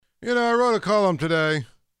You know, I wrote a column today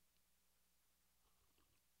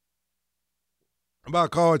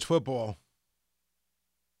about college football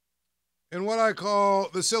and what I call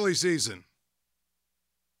the silly season.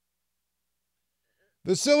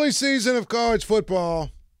 The silly season of college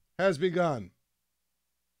football has begun.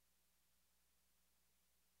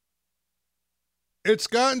 It's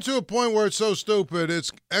gotten to a point where it's so stupid,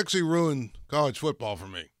 it's actually ruined college football for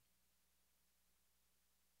me.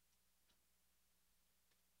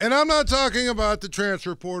 And I'm not talking about the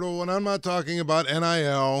transfer portal, and I'm not talking about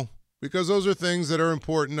NIL, because those are things that are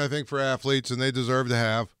important, I think, for athletes, and they deserve to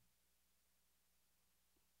have.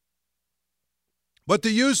 But the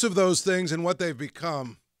use of those things and what they've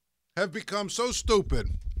become have become so stupid,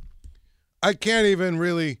 I can't even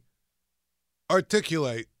really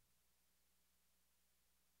articulate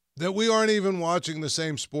that we aren't even watching the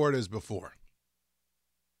same sport as before.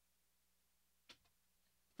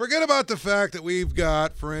 Forget about the fact that we've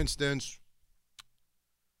got, for instance,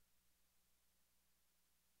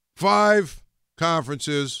 5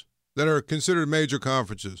 conferences that are considered major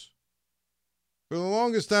conferences. For the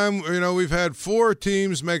longest time, we've had 4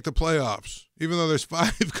 teams make the playoffs, even though there's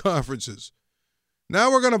 5 conferences. Now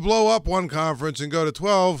we're going to blow up one conference and go to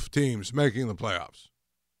 12 teams making the playoffs,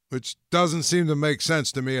 which doesn't seem to make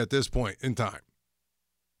sense to me at this point in time.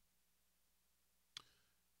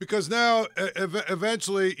 Because now,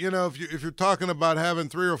 eventually, if you're talking about having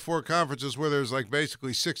 3 or 4 conferences where there's like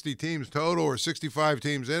basically 60 teams total or 65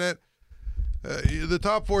 teams in it, the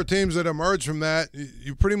top 4 teams that emerge from that,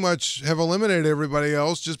 you pretty much have eliminated everybody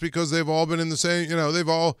else just because they've all been in the same, they've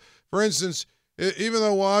all, for instance, even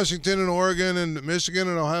though Washington and Oregon and Michigan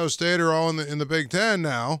and Ohio State are all in the Big Ten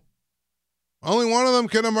now, only one of them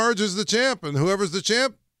can emerge as the champ, and whoever's the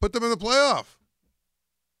champ, put them in the playoff.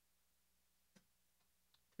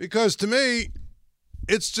 Because to me,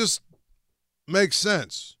 it's just makes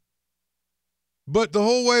sense. But the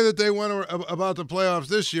whole way that they went about the playoffs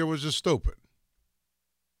this year was just stupid.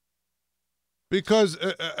 Because,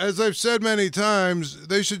 as I've said many times,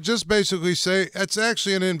 they should just basically say it's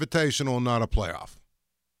actually an invitational, not a playoff.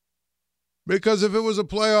 Because if it was a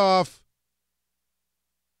playoff,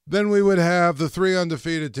 then we would have the 3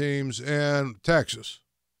 undefeated teams and Texas.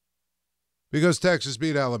 Because Texas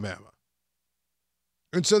beat Alabama.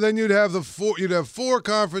 And so then you'd have 4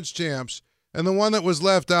 conference champs, and the one that was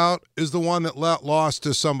left out is the one that lost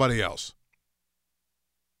to somebody else.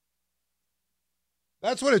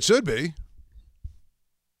 That's what it should be.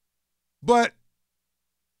 But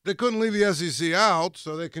they couldn't leave the SEC out,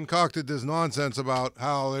 so they concocted this nonsense about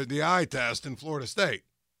how the eye test in Florida State.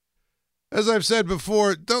 As I've said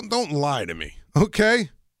before, don't lie to me, okay?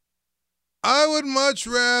 I would much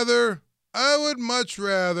rather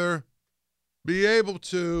be able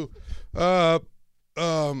to, I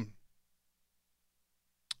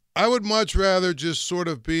would much rather just sort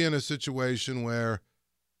of be in a situation where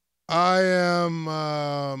I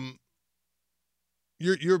am,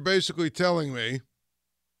 you're basically telling me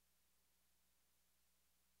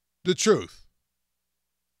the truth.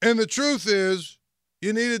 And the truth is,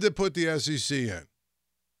 you needed to put the SEC in.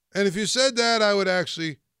 And if you said that, I would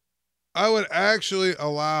actually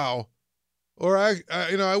allow, or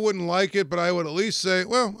I wouldn't like it, but I would at least say,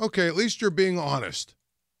 well, okay, at least you're being honest.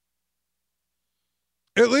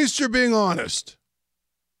 At least you're being honest.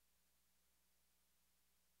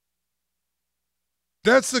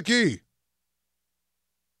 That's the key.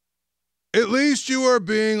 At least you are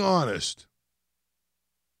being honest.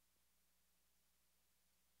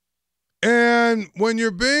 And when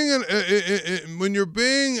you're being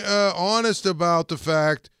honest about the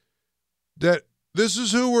fact that this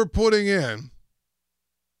is who we're putting in,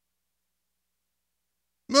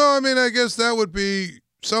 well, I mean, I guess that would be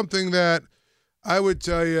something that I would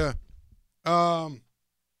tell you I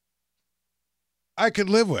could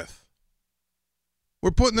live with.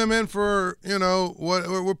 We're putting them in for,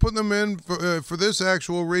 we're putting them in for this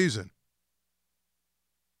actual reason.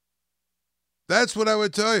 That's what I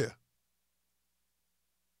would tell you.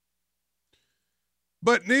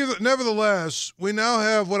 But nevertheless, we now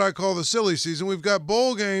have what I call the silly season. We've got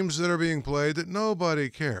bowl games that are being played that nobody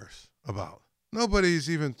cares about. Nobody's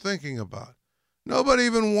even thinking about. Nobody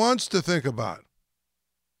even wants to think about.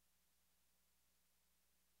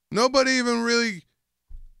 Nobody even really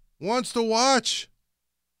wants to watch.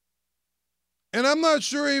 And I'm not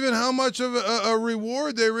sure even how much of a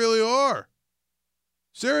reward they really are.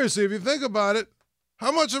 Seriously, if you think about it,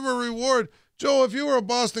 how much of a reward? Joe, if you were a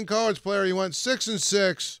Boston College player, you went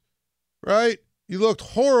 6-6, right? You looked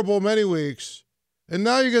horrible many weeks, and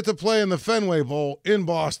now you get to play in the Fenway Bowl in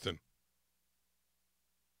Boston.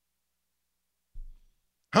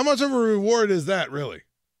 How much of a reward is that, really?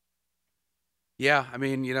 Yeah, I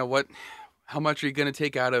mean, you know what? How much are you going to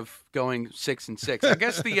take out of going 6-6? I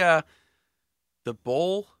guess the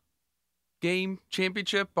bowl game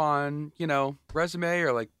championship on, resume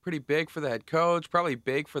are like pretty big for the head coach, probably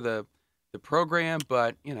big for the program,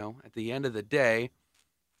 but, at the end of the day,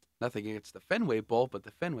 nothing against the Fenway Bowl, but the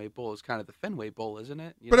Fenway Bowl is kind of the Fenway Bowl, isn't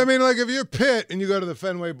it? But I mean, like if you're Pitt and you go to the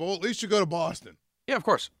Fenway Bowl, at least you go to Boston. Yeah, of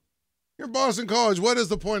course. You're Boston College. What is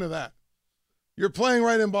the point of that? You're playing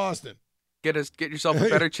right in Boston. Get yourself a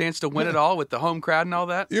better chance to win it all with the home crowd and all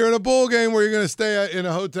that. You're in a bowl game where you're going to stay in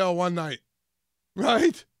a hotel one night,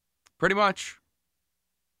 right? Pretty much.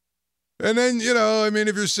 And then, I mean,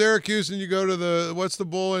 if you're Syracuse and you go to what's the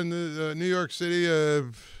bowl in New York City?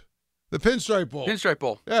 The Pinstripe Bowl. Pinstripe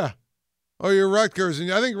Bowl. Yeah. Or you're Rutgers,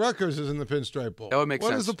 and I think Rutgers is in the Pinstripe Bowl. That would make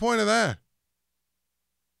sense. What is the point of that?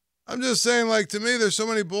 I'm just saying, like, to me, there's so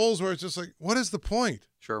many bowls where it's just like, what is the point?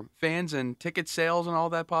 Sure. Fans and ticket sales and all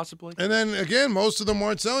that possibly. And then, again, most of them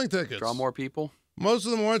aren't selling tickets. Draw more people. Most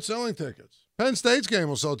of them aren't selling tickets. Penn State's game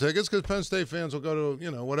will sell tickets because Penn State fans will go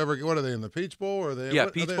to, whatever. What are they, in the Peach Bowl? Or they? Yeah,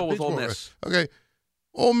 Peach Bowl with Ole Miss. Okay.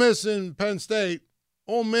 Ole Miss in Penn State.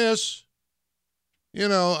 Ole Miss,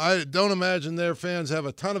 I don't imagine their fans have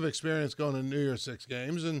a ton of experience going to New Year's Six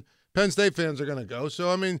games, and Penn State fans are going to go.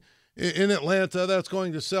 So, I mean, in Atlanta, that's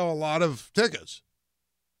going to sell a lot of tickets.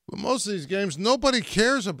 But most of these games, nobody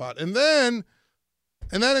cares about. And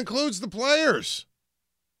that includes the players.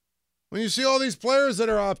 When you see all these players that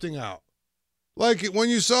are opting out. Like when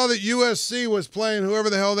you saw that USC was playing whoever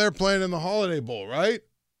the hell they're playing in the Holiday Bowl, right?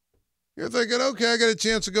 You're thinking, okay, I got a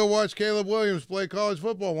chance to go watch Caleb Williams play college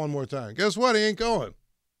football one more time. Guess what? He ain't going.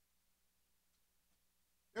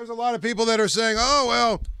 There's a lot of people that are saying, oh,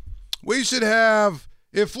 well, we should have,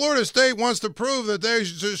 if Florida State wants to prove that they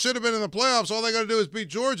should have been in the playoffs, all they got to do is beat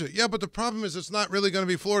Georgia. Yeah, but the problem is it's not really going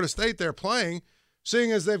to be Florida State they're playing,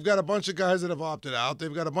 seeing as they've got a bunch of guys that have opted out.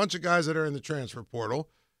 They've got a bunch of guys that are in the transfer portal.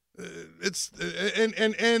 And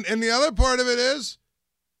the other part of it is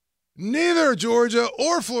neither Georgia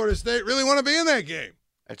or Florida State really want to be in that game.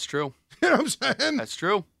 That's true. You know what I'm saying? That's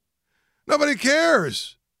true. Nobody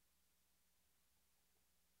cares.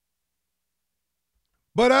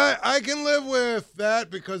 But I can live with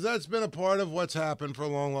that because that's been a part of what's happened for a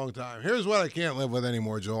long, long time. Here's what I can't live with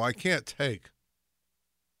anymore, Joel. I can't take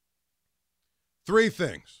 3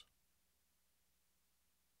 things.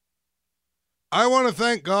 I want to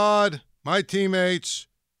thank God, my teammates,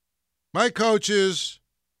 my coaches.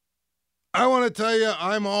 I want to tell you,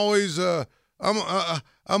 I'm always a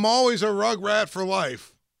rug rat for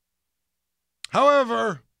life.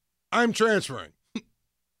 However, I'm transferring.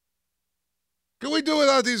 Can we do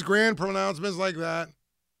without these grand pronouncements like that?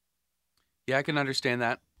 Yeah, I can understand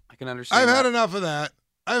that. I've had enough of that.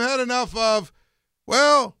 I've had enough of,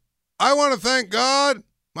 well, I want to thank God,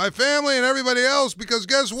 my family, and everybody else because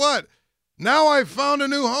guess what? Now I've found a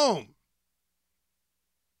new home.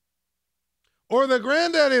 Or the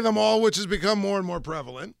granddaddy of them all, which has become more and more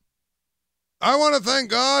prevalent. I want to thank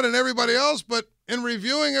God and everybody else, but in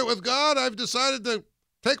reviewing it with God, I've decided to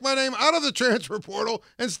take my name out of the transfer portal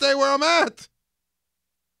and stay where I'm at.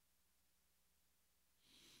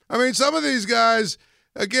 I mean, some of these guys,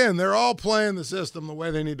 again, they're all playing the system the way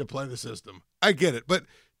they need to play the system. I get it. But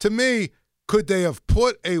to me, could they have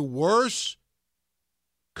put a worse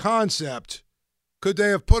concept? Could they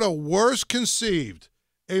have put a worse conceived,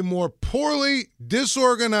 a more poorly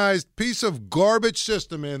disorganized piece of garbage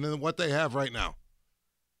system in than what they have right now?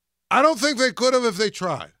 I don't think they could have if they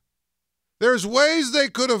tried. There's ways they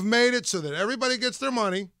could have made it so that everybody gets their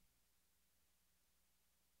money.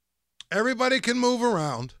 Everybody can move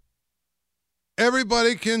around.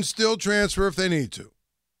 Everybody can still transfer if they need to.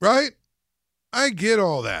 Right? I get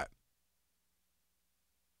all that.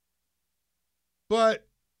 But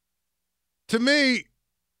to me,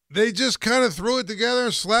 they just kind of threw it together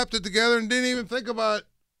and slapped it together and didn't even think about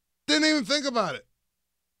it.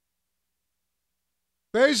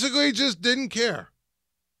 Basically, just didn't care.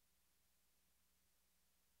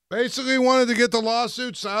 Basically wanted to get the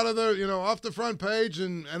lawsuits out of the, off the front page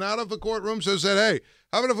and out of the courtroom. So said, hey,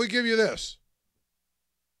 how about if we give you this?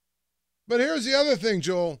 But here's the other thing,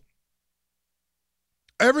 Joel.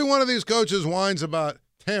 Every one of these coaches whines about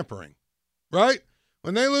tampering, right?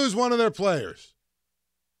 When they lose one of their players,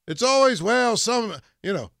 it's always, well, some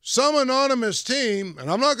anonymous team, and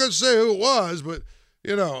I'm not going to say who it was, but,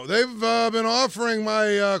 they've been offering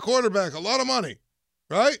my quarterback a lot of money,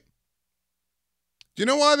 right? Do you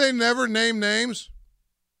know why they never name names?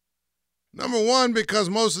 Number one, because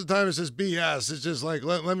most of the time it's just BS. It's just like,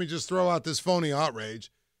 let me just throw out this phony outrage.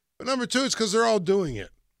 But number two, it's because they're all doing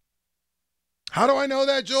it. How do I know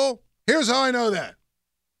that, Joel? Here's how I know that.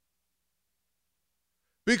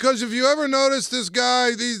 Because if you ever notice this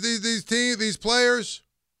guy, these players,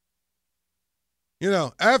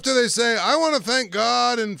 after they say, I want to thank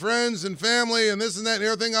God and friends and family and this and that and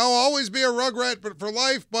everything, I'll always be a Rugrat for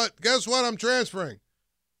life, but guess what? I'm transferring.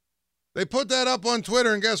 They put that up on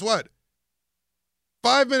Twitter, and guess what?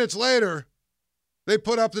 5 minutes later, they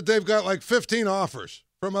put up that they've got like 15 offers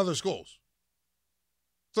from other schools.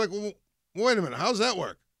 It's like, well, wait a minute, how's that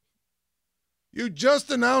work? You just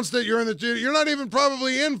announced that you're not even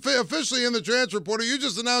probably officially in the transfer portal. You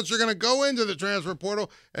just announced you're going to go into the transfer portal,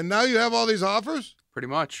 and now you have all these offers? Pretty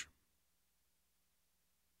much.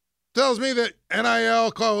 Tells me that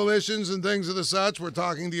NIL coalitions and things of the such, we're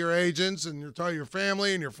talking to your agents and you're talking to your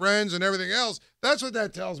family and your friends and everything else. That's what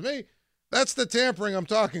that tells me. That's the tampering I'm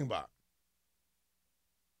talking about.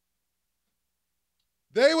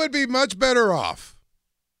 They would be much better off,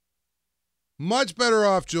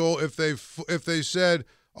 Joel, if they said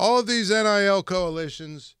all of these NIL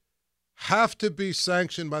coalitions have to be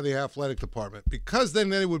sanctioned by the athletic department, because then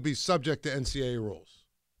they would be subject to NCAA rules.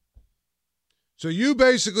 So you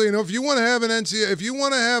basically, if you want to have an NCAA, if you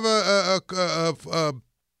want to have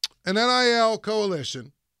an NIL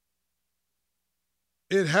coalition,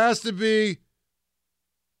 it has to be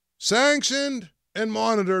sanctioned and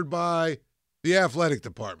monitored by the athletic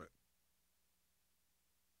department,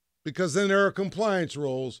 because then there are compliance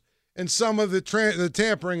rules, and some of the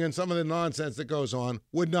tampering and some of the nonsense that goes on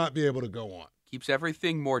would not be able to go on. Keeps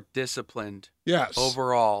everything more disciplined. Yes.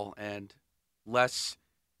 Overall, and less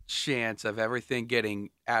chance of everything getting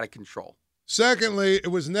out of control. Secondly,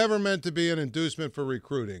 it was never meant to be an inducement for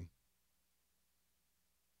recruiting.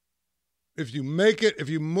 If you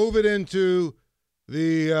move it into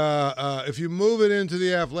the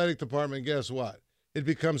athletic department, guess what? It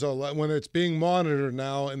becomes when it's being monitored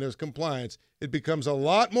now and there's compliance, it becomes a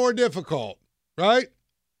lot more difficult, right?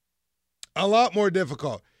 A lot more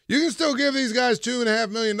difficult. You can still give these guys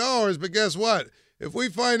 $2.5 million, but guess what? If we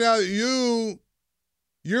find out that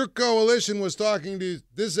your coalition was talking to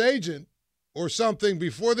this agent or something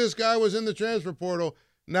before this guy was in the transfer portal,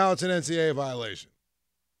 now it's an NCAA violation.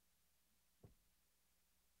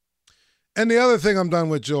 And the other thing I'm done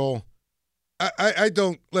with, Joel, I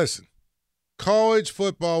don't, listen, college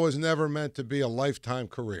football was never meant to be a lifetime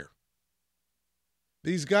career.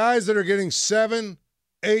 These guys that are getting 7,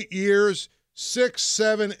 8 years, 6,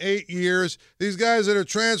 7, 8 years, these guys that are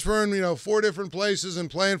transferring, 4 different places and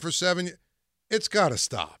playing for 7 years, it's got to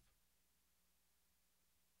stop.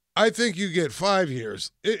 I think you get 5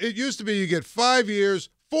 years. It used to be you get 5 years,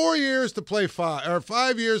 4 years to play 5, or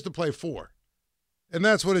 5 years to play 4. And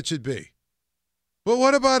that's what it should be. But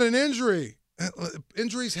what about an injury?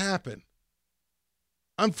 Injuries happen,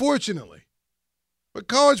 unfortunately. But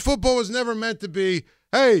college football was never meant to be,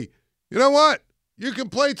 hey, you know what? You can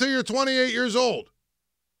play till you're 28 years old.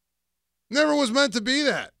 Never was meant to be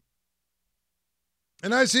that.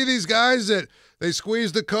 And I see these guys that they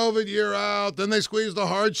squeeze the COVID year out, then they squeeze the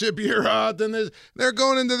hardship year out, then they're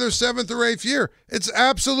going into their 7th or 8th year. It's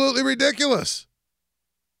absolutely ridiculous.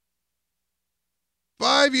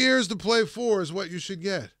 5 years to play 4 is what you should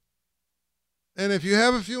get. And if you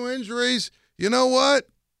have a few injuries, you know what?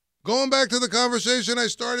 Going back to the conversation I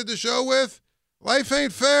started the show with, life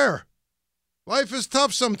ain't fair. Life is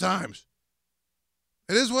tough sometimes.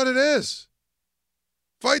 It is what it is.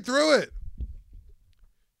 Fight through it.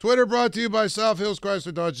 Twitter brought to you by South Hills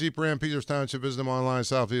Chrysler Dodge Jeep Ram Peters Township. Visit them online,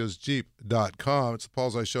 southhillsjeep.com. It's the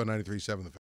Paul Zeise Show, 93.7 The